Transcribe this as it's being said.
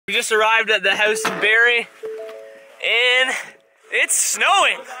We just arrived at the house in Barrie, and it's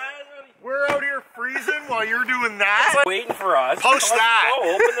snowing. We're out here freezing while you're doing that? Waiting for us. Post that.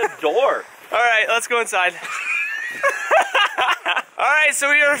 Oh, open the door. All right, let's go inside. All right, so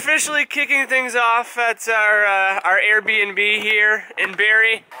we are officially kicking things off at our Airbnb here in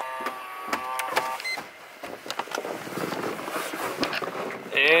Barrie.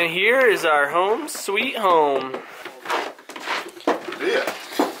 And here is our home sweet home. Yeah.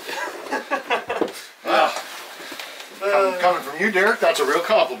 Wow. Coming from you, Derek, that's a real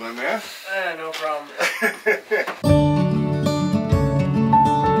compliment, man. No problem.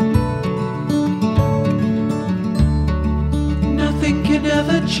 Nothing can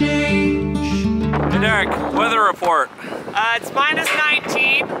ever change. Hey Derek, weather report. It's minus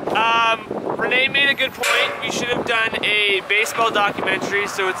 19. Rene made a good point. We should have done a baseball documentary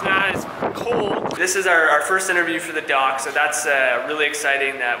so it's not as cold. This is our first interview for the doc, so that's really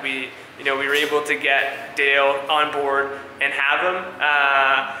exciting that we were able to get Dale on board and have him.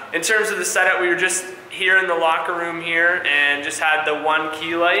 In terms of the setup, we were just here in the locker room here and just had the one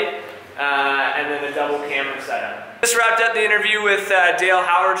key light and then the double camera setup. Just wrapped up the interview with Dale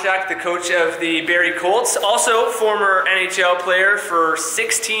Hawerchuk, the coach of the Barrie Colts, also former NHL player for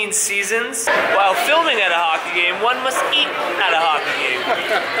 16 seasons. While filming at a hockey game, one must eat at a hockey game.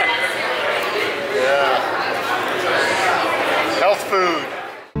 Yeah. Health food.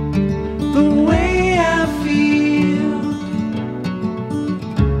 The way I feel.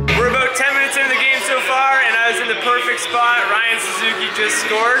 We're about 10 minutes into the game so far, and I was in the perfect spot. Ryan Suzuki just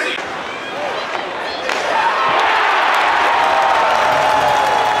scored.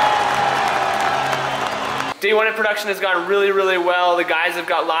 Day one of production has gone really, really well. The guys have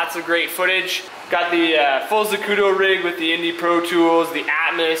got lots of great footage. Got the full Zacuto rig with the Indie Pro Tools, the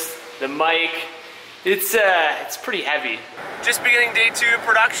Atmos, the mic. It's pretty heavy. Just beginning day two of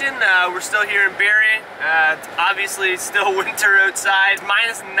production. We're still here in Barrie. It's obviously still winter outside.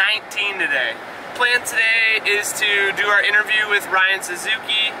 Minus 19 today. Plan today is to do our interview with Ryan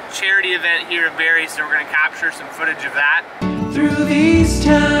Suzuki, charity event here in Barrie, so we're gonna capture some footage of that. Through these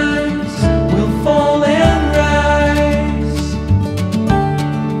times, we'll fall and rise.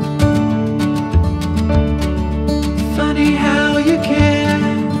 Funny how you can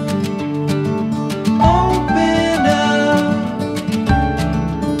open up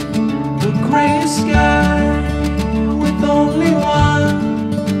the gray sky with only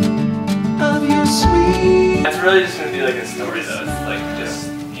one of your sweet. That's really just gonna be like a story though. It's like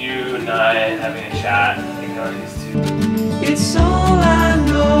just you and I having a chat, ignoring these two. It's all I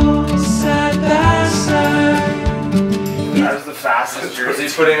know, side by side. That was the fastest jersey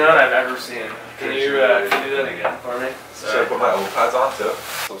putting on I've ever seen. Can you do that again for me? Should I put my pads on too?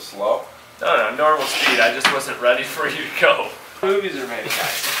 So slow? No, normal speed. I just wasn't ready for you to go. Movies are made,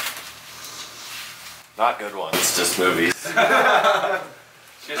 guys. Not good ones. It's just movies.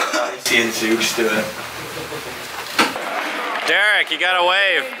 Just nice. Seeing Zooks do it. Derek, you gotta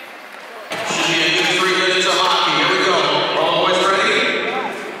wave. 3 minutes of hockey. Here we go. All boys ready?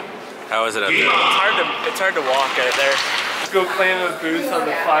 How is it up there? It's hard to walk out there. Let's go claim a booth on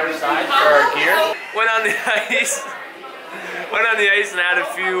the far side for our gear. Went on the ice. Went on the ice and had a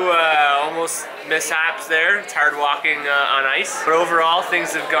few almost mishaps there. It's hard walking on ice. But overall,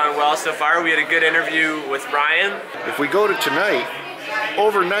 things have gone well so far. We had a good interview with Ryan. If we go to tonight,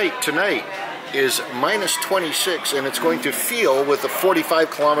 overnight tonight is minus 26, and it's going to feel, with the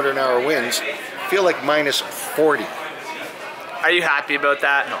 45-kilometer-an-hour winds, feel like minus 40. Are you happy about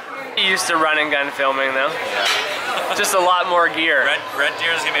that? No. You used to run and gun filming though? Yeah. Just a lot more gear. Red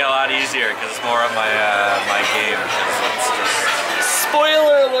Deer is gonna be a lot easier because it's more of my my game. It's just...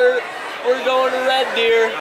 Spoiler alert! We're going to Red Deer.